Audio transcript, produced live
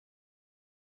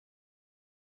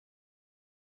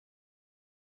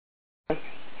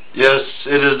Yes,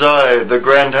 it is I, the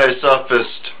Grand High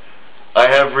Sophist.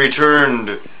 I have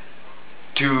returned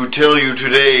to tell you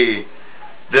today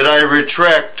that I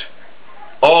retract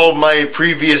all my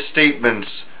previous statements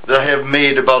that I have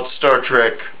made about Star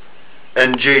Trek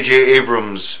and J.J.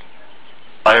 Abrams.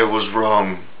 I was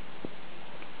wrong.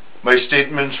 My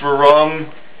statements were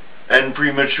wrong and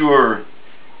premature.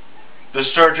 The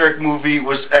Star Trek movie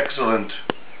was excellent.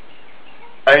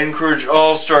 I encourage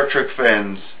all Star Trek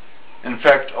fans, in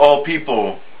fact all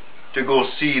people, to go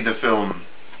see the film.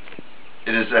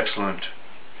 It is excellent.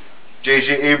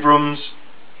 J.J. Abrams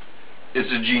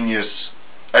is a genius.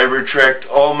 I retract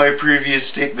all my previous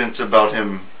statements about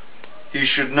him. He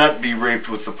should not be raped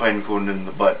with the pine cone in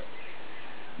the butt.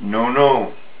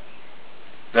 No.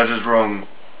 That is wrong.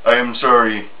 I am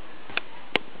sorry.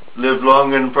 Live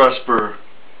long and prosper.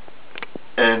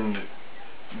 And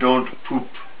don't poop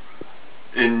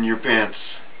in your pants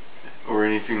or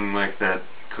anything like that,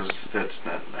 because that's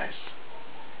not nice.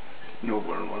 No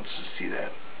one wants to see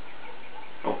that.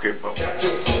 Okay,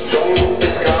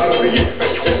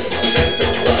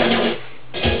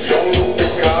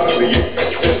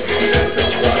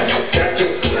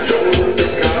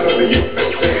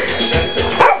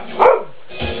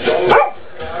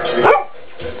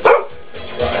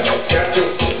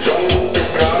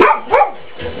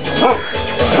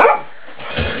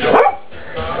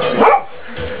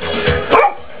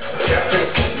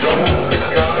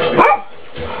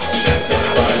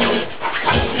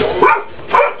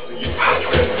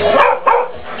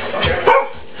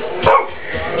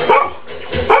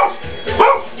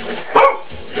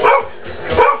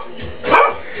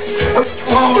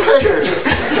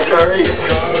 Sorry.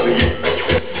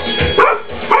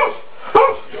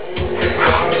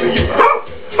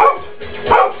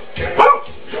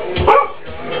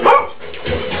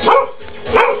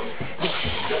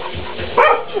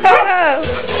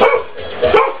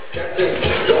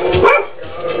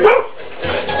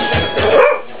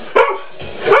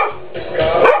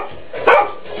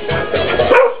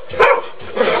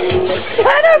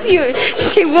 Shut up, you.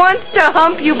 She wants to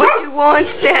hump you, but she won't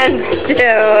stand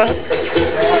still.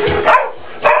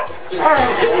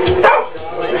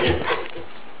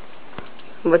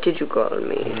 What did you call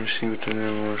me?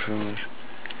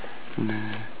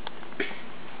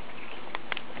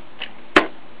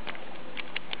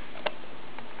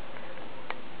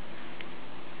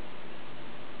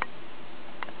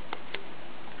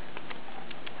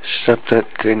 Stop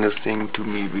that kind of thing to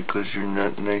me because you're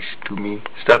not nice to me.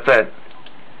 Stop that.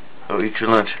 I'll eat your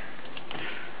lunch.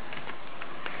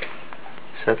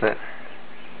 Stop that.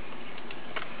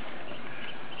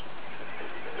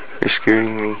 You're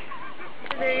scaring me.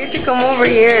 You should come over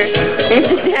here.